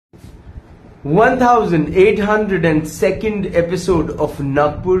1802nd episode of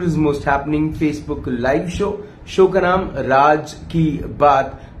Nagpur's most happening Facebook live show का नाम राज की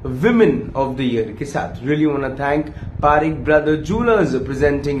बात Women of the Year के साथ really want to thank Parik Brother Jewelers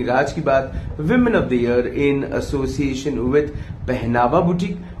presenting Raj Ki Baat Women of the Year in association with Pehnava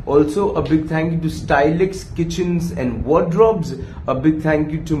Boutique. Also a big thank you to Stylix Kitchens and Wardrobes. A big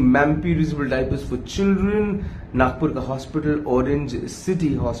thank you to Mampi Reusable Diapers for Children, Nagpur ka Hospital, Orange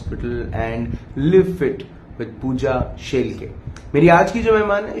City Hospital and Live Fit with Pooja Shelke. मेरी आज की जो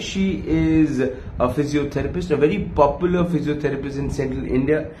मेहमान है, she is a physiotherapist, a very popular physiotherapist in Central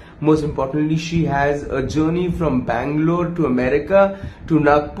India. Most importantly, she has a journey from Bangalore to America to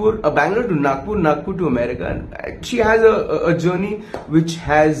Nagpur, Bangalore to Nagpur, Nagpur to America. And she has a journey which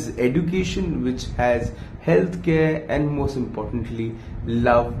has education, which has healthcare, and most importantly,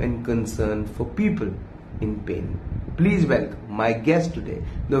 love and concern for people in pain. Please welcome my guest today,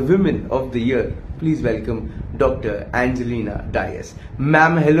 the Women of the Year. Please welcome Dr Angelina Dias.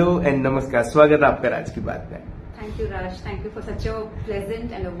 Ma'am, hello and namaskar. स्वागत आपका राज की बात में. Thank you, Raj. Thank you for such a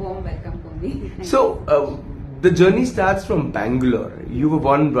pleasant and a warm welcome for me. So, the journey starts from Bangalore. You were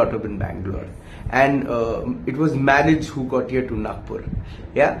born and brought up in Bangalore. And it was marriage who got here to Nagpur.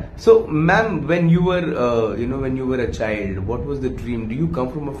 Yeah. So, ma'am, when you were, when you were a child, what was the dream? Do you come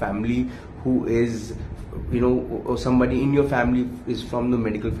from a family who is, or somebody in your family is from the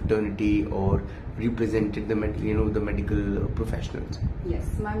medical fraternity or represented the medical professionals?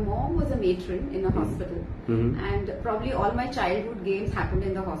 Yes, my mom was a matron in a hospital, and probably all my childhood games happened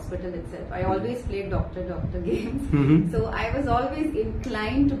in the hospital itself. I always played doctor games, so I was always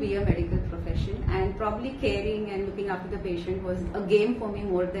inclined to be a medical profession, and probably caring and looking after the patient was a game for me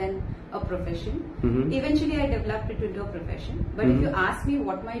more than a profession. Eventually I developed it into a profession, but if you ask me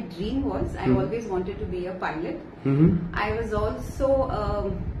what my dream was, I always wanted to be a pilot. I was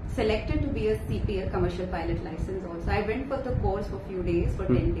also selected to be a CPL, commercial pilot license also. I went for the course for a few days, for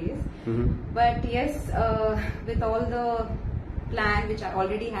 10 days. But yes, with all the plan which I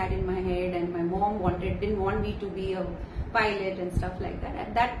already had in my head, and my mom didn't want me to be a pilot and stuff like that.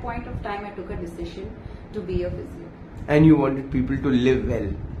 At that point of time, I took a decision to be a physio. And you wanted people to live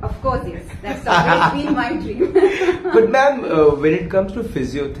well. Of course, yes. That's always been my dream. But ma'am, when it comes to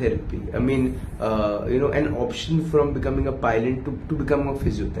physiotherapy, I mean, an option from becoming a pilot to become a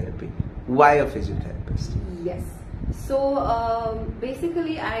physiotherapy. Why a physiotherapist? Yes. So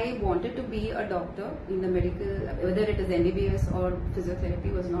basically I wanted to be a doctor in the medical, whether it is MBBS or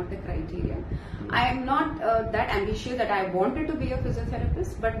physiotherapy was not the criteria. I am not that ambitious that I wanted to be a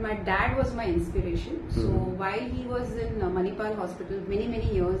physiotherapist, but my dad was my inspiration. So while he was in Manipal Hospital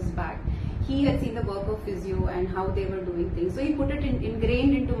many years back, he had seen the work of physio and how they were doing things. So he put it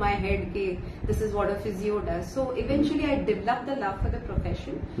ingrained into my head, okay, this is what a physio does. So eventually I developed the love for the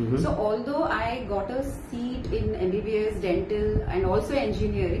profession. So although I got a seat in MBBS, dental and also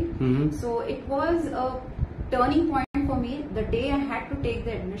engineering, so it was a turning point for me. The day I had to take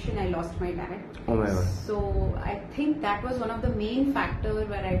the admission, I lost my dad. Oh my God. So I think that was one of the main factors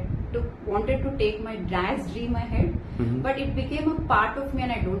where I wanted to take my dad's dream ahead, but it became a part of me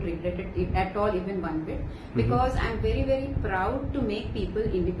and I don't regret it at all, even one bit, because I'm very proud to make people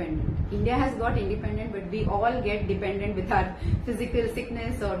independent. India has got independent, but we all get dependent with our physical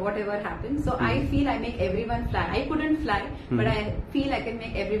sickness or whatever happens. So I feel I make everyone fly. I couldn't fly, but I feel I can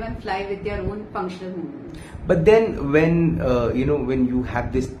make everyone fly with their own functional movements. But then when when you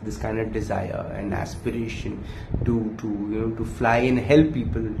have this kind of desire and aspiration to fly and help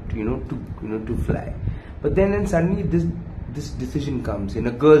people to fly, but then suddenly this decision comes in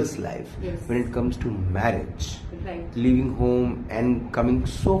a girl's life, when it comes to marriage, leaving home and coming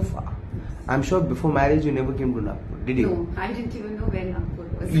so far. I'm sure before marriage you never came to Nagpur, did you? No, I didn't even know where Nagpur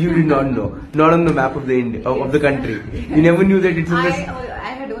was. You did not know, not on the map of the India, of the country. You never knew that it was.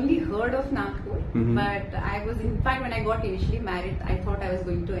 I had only heard of Nagpur, but I was, in fact, when I got initially married, I thought I was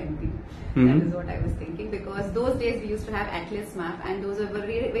going to MP. That is what I was thinking, because those days we used to have Atlas map, and those were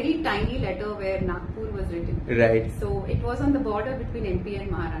very tiny letter where Nagpur was written. Right. So it was on the border between MP and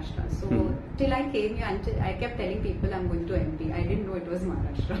Maharashtra. So till I came here, I kept telling people I'm going to MP. I didn't know it was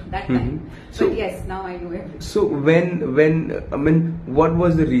Maharashtra that time. So, but yes, now I know everything. So what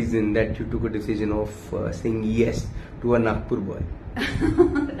was the reason that you took a decision of saying yes to a Nagpur boy?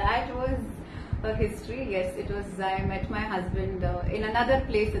 That was a history. Yes, it was. I met my husband in another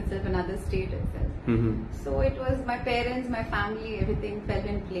place itself, another state itself. So it was my parents, my family, everything fell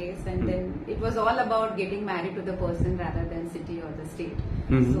in place, and then it was all about getting married to the person rather than city or the state.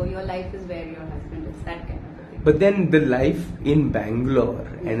 So your life is where your husband is, that kind of a thing. But then the life in Bangalore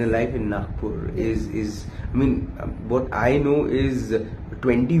and the life in Nagpur is I mean, what I know is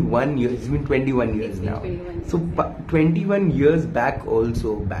 21 years. It's been 21 years now. 21 years, So 21 years back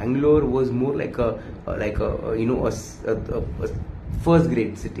also, Bangalore was more like a first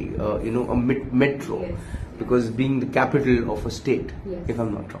grade city, a metro. Yes. Because being the capital of a state, Yes. if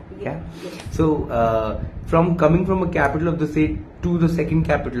I'm not wrong. Yes. Yeah. Yes. So from coming from a capital of the state to the second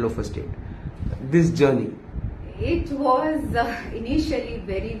capital of a state, this journey. It was initially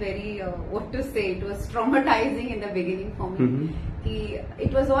very, very, what to say, it was traumatizing in the beginning for me.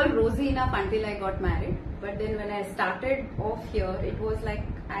 It was all rosy enough until I got married. But then when I started off here, it was like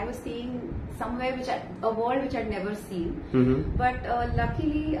I was seeing somewhere a world which I'd never seen. But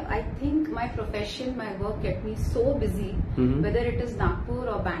luckily, I think my profession, my work kept me so busy, whether it is Nagpur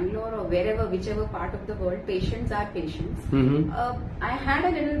or Bangalore or wherever, whichever part of the world, patients are patients. I had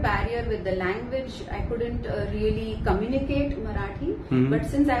a little barrier with the language. I couldn't really communicate Marathi. But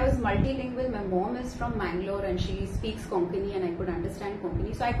since I was multilingual, my mom is from Bangalore and she speaks Konkani and I could understand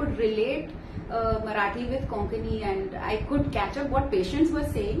Konkani. So I could relate Marathi with Konkani and I could catch up what patients were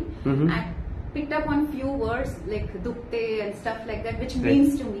saying. I picked up on few words like dukte and stuff like that, which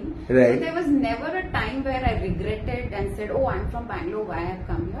means to me. Right. So there was never a time where I regretted and said, oh, I'm from Bangalore, why I've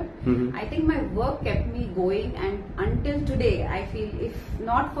come here. I think my work kept me going, and until today, I feel if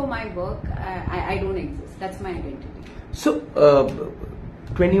not for my work, I don't exist. That's my identity. So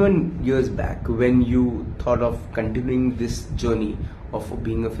 21 years back, when you thought of continuing this journey of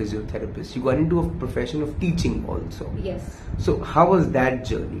being a physiotherapist, you got into a profession of teaching also. Yes. So how was that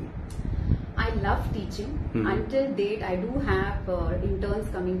journey? I love teaching. Until date, I do have interns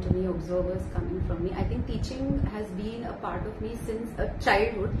coming to me, observers coming from me. I think teaching has been a part of me since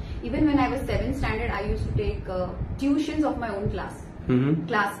childhood. Even when I was 7th standard, I used to take tuitions of my own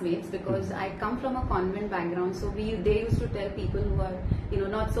classmates, because I come from a convent background. So they used to tell people who are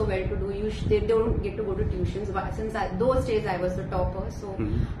not so well to do, they don't get to go to tuitions. But since those days I was the topper, so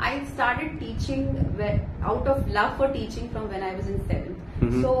I started teaching out of love for teaching from when I was in 7th.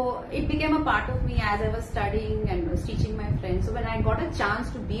 So it became a part of me as I was studying and was teaching my friends. So when I got a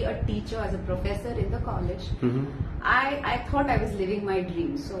chance to be a teacher as a professor in the college, I thought I was living my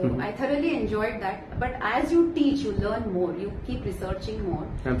dream. So I thoroughly enjoyed that. But as you teach, you learn more, you keep researching more.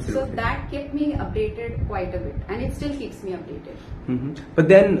 Absolutely. So that kept me updated quite a bit, and it still keeps me updated. But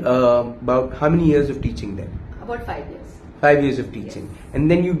then about how many years of teaching then? About 5 years. 5 years of teaching. Yes.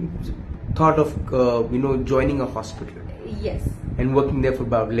 And then you thought of joining a hospital. Yes. And working there for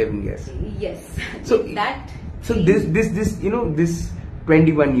about 11 years. Yes. So this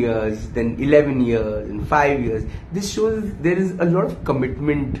 21 years, then 11 years, and 5 years, this shows there is a lot of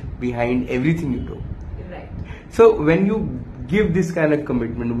commitment behind everything you do. Right. So when you give this kind of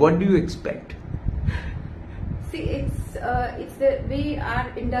commitment, what do you expect? See, our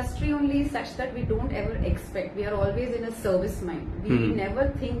industry only is such that we don't ever expect. We are always in a service mind. We never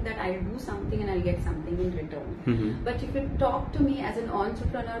think that I'll do something and I'll get something in return. But if you talk to me as an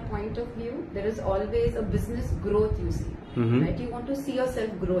entrepreneur point of view, there is always a business growth you see. Right? You want to see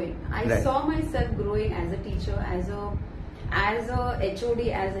yourself growing. I saw myself growing as a teacher, as a HOD,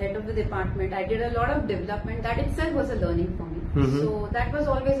 as head of the department. I did a lot of development. That itself was a learning for me. So that was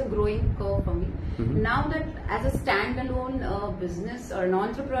always a growing curve for me. Now that as a standalone business or an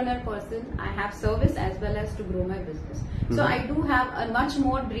entrepreneur person, I have service as well as to grow my business. So I do have much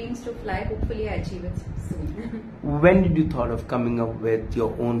more dreams to fly. Hopefully I achieve it soon. When did you thought of coming up with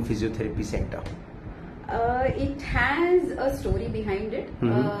your own physiotherapy center? It has a story behind it.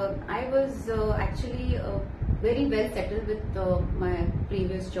 I was actually very well settled with my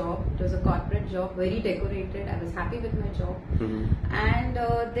previous job. It was a corporate job, very decorated. I was happy with my job. And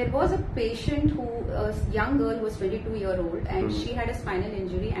there was a patient a young girl who was 22-year-old, and she had a spinal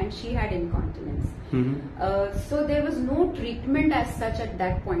injury and she had incontinence. So there was no treatment as such at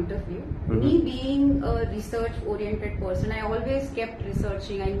that point of view. Me being a research-oriented person, I always kept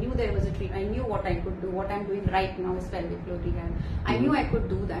researching. I knew there was a treatment. I knew what I could do. What I'm doing right now is pelvic floor rehab. I knew I could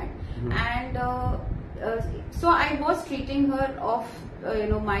do that. And so I was treating her off,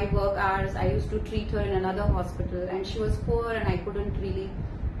 my work hours. I used to treat her in another hospital, and she was poor, and I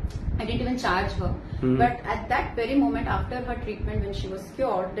didn't even charge her. But at that very moment after her treatment, when she was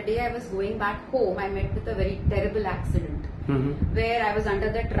cured, the day I was going back home, I met with a very terrible accident where I was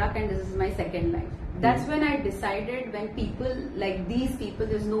under the truck, and this is my second life. That's when I decided, when people like these people,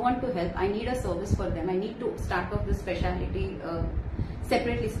 there's no one to help, I need a service for them. I need to start off this specialty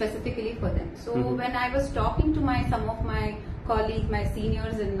separately, specifically for them. So when I was talking to some of my colleagues, my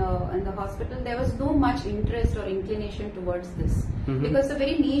seniors in the hospital, there was no much interest or inclination towards this because it's a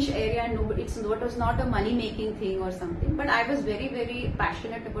very niche area and it was not a money-making thing or something. But I was very, very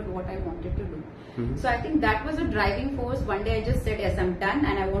passionate about what I wanted to do. So I think that was a driving force. One day I just said, yes, I'm done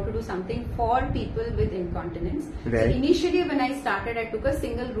and I want to do something for people with incontinence. Right. So initially when I started, I took a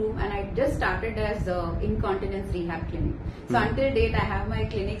single room and I just started as incontinence rehab clinic. So until date, I have my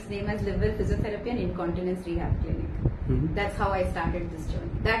clinic's name as Live Well Physiotherapy and Incontinence Rehab Clinic. That's how I started this journey.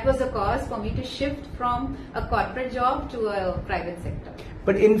 That was a cause for me to shift from a corporate job to a private sector.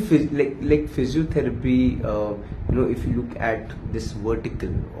 But in like physiotherapy, if you look at this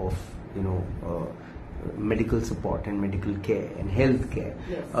vertical of medical support and medical care and health care,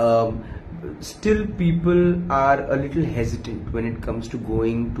 Yes. Still people are a little hesitant when it comes to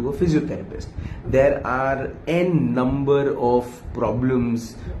going to a physiotherapist. There are n number of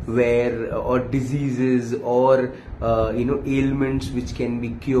problems where or diseases or ailments which can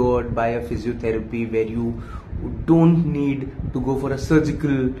be cured by a physiotherapy, where you don't need to go for a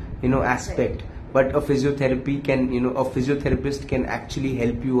surgical aspect. But a physiotherapy can, a physiotherapist can actually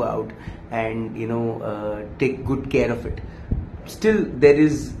help you out and take good care of it. Still, there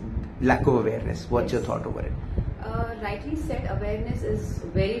is lack of awareness. What's your thought over it? Rightly said, awareness is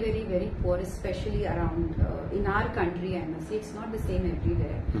very, very, very poor, especially around in our country. I must say it's not the same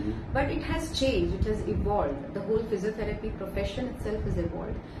everywhere, but it has changed. It has evolved. The whole physiotherapy profession itself has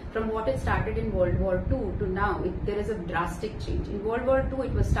evolved. From what it started in World War II to now, there is a drastic change. In World War II,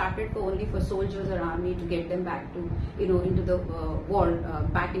 it was started only for soldiers or army to get them back to into the war,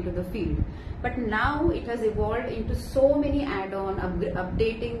 back into the field. But now it has evolved into so many add-on,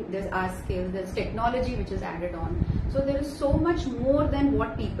 updating. There's our skills, there's technology which is added on. So there is so much more than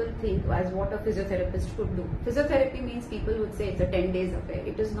what people think as what a physiotherapist could do. Physiotherapy means people would say it's a 10 days affair.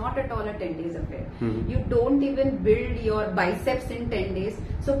 It is not at all a 10 days affair. You don't even build your biceps in 10 days.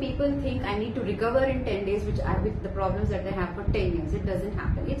 So people think I need to recover in 10 days, with the problems that they have for 10 years. It doesn't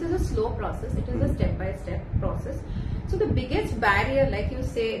happen. It is a slow process. It is a step-by-step process. So the biggest barrier, like you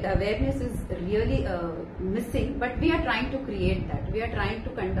say, the awareness is really missing, but we are trying to create that. We are trying to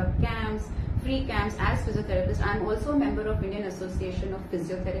conduct camps, free camps as physiotherapists. I am also a member of Indian Association of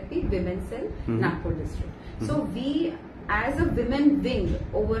Physiotherapy, Women's Cell, Nagpur district. So we, as a women wing,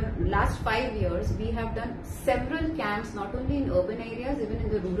 over last 5 years, we have done several camps, not only in urban areas, even in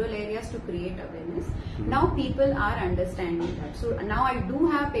the rural areas, to create awareness. Now people are understanding that. So now I do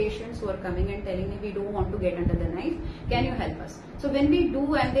have patients who are coming and telling me, we don't want to get under the knife. Can you help us? So when we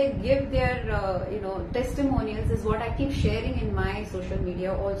do and they give their testimonials, is what I keep sharing in my social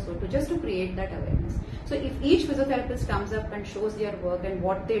media also, to create that awareness. So if each physiotherapist comes up and shows their work and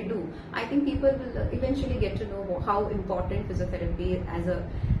what they do, I think people will eventually get to know how important physiotherapy as a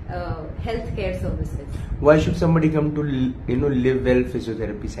healthcare service is. Why should somebody come to Live Well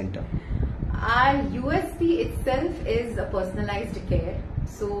Physiotherapy Center? Our USP itself is a personalized care.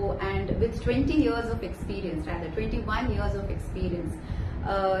 So, and with 20 years of experience, rather 21 years of experience,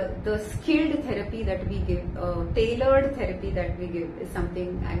 the skilled therapy that we give, tailored therapy that we give, is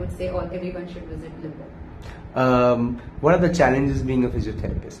something I would say everyone should visit Live Well. What are the challenges being a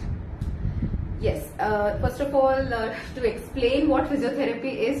physiotherapist? Yes, first of all, to explain what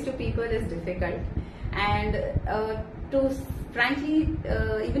physiotherapy is to people is difficult, and frankly,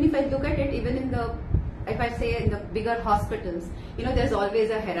 even if I look at it, if I say in the bigger hospitals, there's always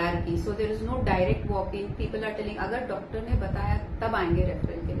a hierarchy. So there is no direct walk-in. People are telling, agar doctor ne bataya, tab aayenge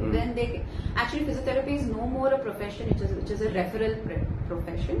referral ke liye. Then actually physiotherapy is no more a profession, which is a referral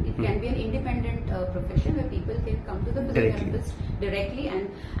profession. It can be an independent profession where people can come to the physiotherapist directly,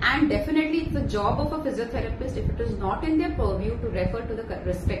 and definitely it's the job of a physiotherapist, if it is not in their purview, to refer to the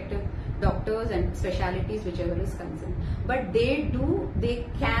respective doctors and specialities, whichever is concerned. But they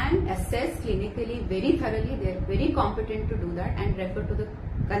can assess clinically very thoroughly. They are very competent to do that and refer to the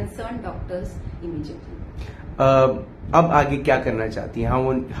concerned doctors immediately. अब आगे क्या करना चाहती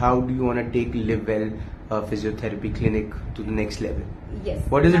हैं? How do you want to take Live Well Physiotherapy Clinic to the next level? Yes.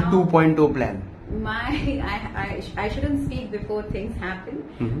 What is the 2.0 plan? I shouldn't speak before things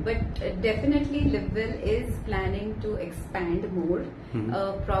happen, but definitely Live Well is planning to expand more,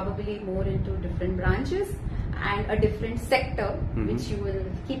 probably more into different branches and a different sector, which you will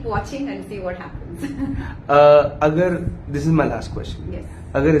keep watching and see what happens. This is my last question. Yes.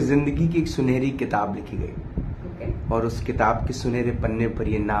 अगर जिंदगी की एक सुनहरी किताब लिखी गई, okay, और उस किताब के सुनहरे पन्ने पर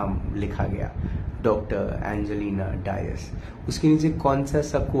ये नाम लिखा गया, डॉक्टर एंजेलिना डायस, उसके नीचे कौन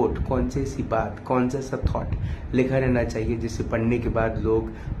सा कोट, कौन सी बात, कौन सा थॉट लिखा रहना चाहिए जिसे पढ़ने के बाद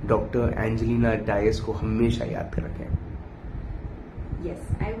लोग डॉक्टर एंजेलिना डायस को हमेशा याद रखें? Yes,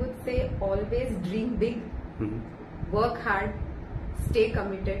 I would say always dream big, work hard, stay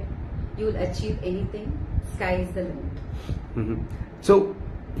committed, you will achieve anything. Sky is the limit. So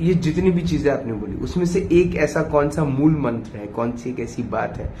ये जितनी भी चीजें आपने बोली उसमें से एक ऐसा कौन सा मूल मंत्र है, कौन सी एक ऐसी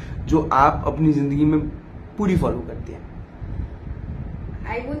बात है जो आप अपनी जिंदगी में पूरी फॉलो करते हैं?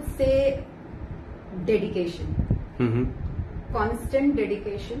 I would say dedication. Constant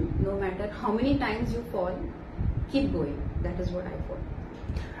dedication, no matter how many times you fall, keep going. That is what I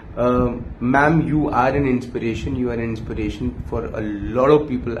follow. Ma'am, you are an inspiration. You are an inspiration for a lot of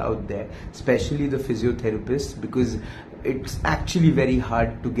people out there, especially the physiotherapists, because it's actually very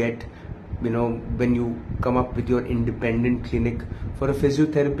hard to get, when you come up with your independent clinic, for a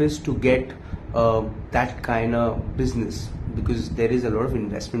physiotherapist to get that kind of business, because there is a lot of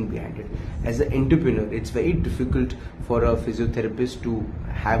investment behind it. As an entrepreneur, it's very difficult for a physiotherapist to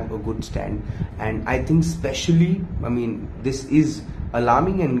have a good stand, and I think especially, this is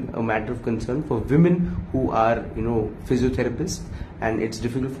alarming and a matter of concern for women who are physiotherapists, and it's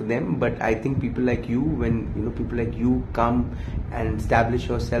difficult for them. But I think people like you, when people like you come and establish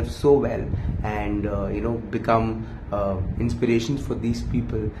yourself so well and become inspirations for these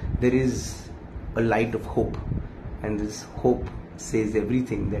people, there is a light of hope, and this hope says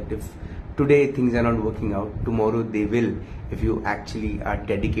everything, that if today things are not working out, tomorrow they will, if you actually are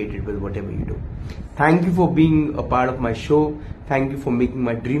dedicated with whatever you do. Thank you for being a part of my show. Thank you for making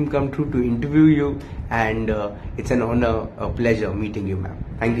my dream come true to interview you, and it's an honor, a pleasure meeting you, ma'am.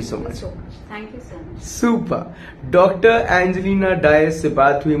 Thank you so much. Thank you so much. Super. Dr Angelina Dias से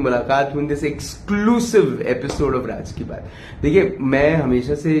बात हुई, मुलाकात हुई, this exclusive episode of राज की बात. देखिए, मैं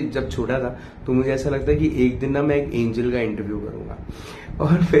हमेशा से जब छोटा था तो मुझे ऐसा लगता है कि एक दिन ना मैं एक एंजल का इंटरव्यू करूंगा,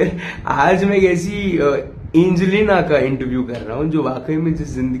 और फिर आज मैं एक ऐसी एंजेलिना का इंटरव्यू कर रहा हूं जो वाकई में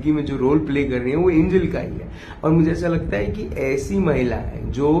जिस जिंदगी में जो रोल प्ले कर रही है वो एंजल का ही है. और मुझे ऐसा लगता है कि ऐसी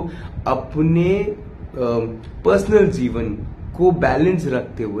महिलाएं जो अपने पर्सनल जीवन को बैलेंस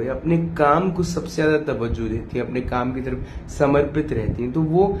रखते हुए अपने काम को सबसे ज्यादा तवज्जो देती हैं, अपने काम की तरफ समर्पित रहती हैं, तो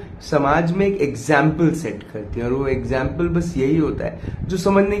वो समाज में एक एग्जाम्पल सेट करती हैं. और वो एग्जाम्पल बस यही होता है जो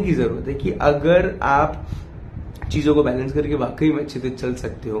समझने की जरूरत है कि अगर आप चीजों को बैलेंस करके वाकई में अच्छे से चल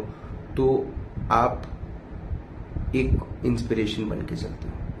सकते हो तो आप एक इंस्पिरेशन बन के चलते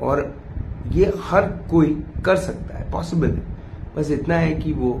हो, और ये हर कोई कर सकता है, पॉसिबल है. बस इतना है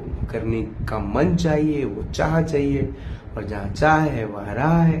कि वो करने का मन चाहिए, वो चाह चाहिए, और जहाँ चाह है वहाँ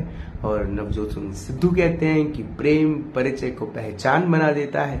राह है. और नवजोत सिंह सिद्धू कहते हैं कि प्रेम परिचय को पहचान बना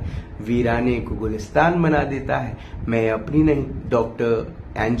देता है, वीराने को गुलिस्तान बना देता है. मैं अपनी नहीं, डॉक्टर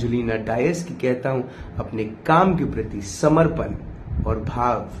एंजेलिना डायस की कहता हूँ, अपने काम के प्रति समर्पण और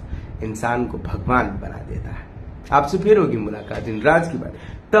भाव इंसान को भगवान बना देता है. आपसे फिर होगी मुलाकात इन राज की बात.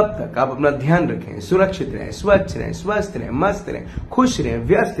 तब तक आप अपना ध्यान रखें, सुरक्षित रहें, स्वच्छ रहें, स्वस्थ रहें, मस्त रहें, खुश रहें,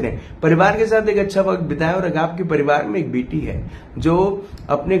 व्यस्त रहें, परिवार के साथ एक अच्छा वक्त बिताएं. और अगर आपके परिवार में एक बेटी है जो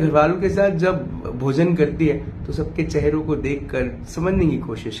अपने घर वालों के साथ जब भोजन करती है तो सबके चेहरों को देखकर समझने की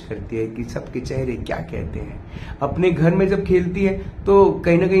कोशिश करती है कि सबके चेहरे क्या कहते हैं. अपने घर में जब खेलती है तो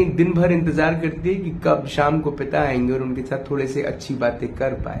कहीं ना कहीं दिन भर इंतजार करती है कि कब शाम को पिता आएंगे और उनके साथ थोड़े से अच्छी बातें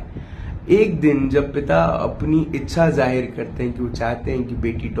कर पाए. एक दिन जब पिता अपनी इच्छा जाहिर करते हैं कि वो चाहते हैं कि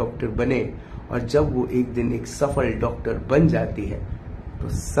बेटी डॉक्टर बने, और जब वो एक दिन एक सफल डॉक्टर बन जाती है तो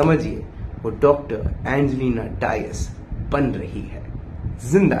समझिए वो डॉक्टर एंजेलिना डायस बन रही है.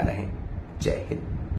 जिंदा रहें. जय हिंद.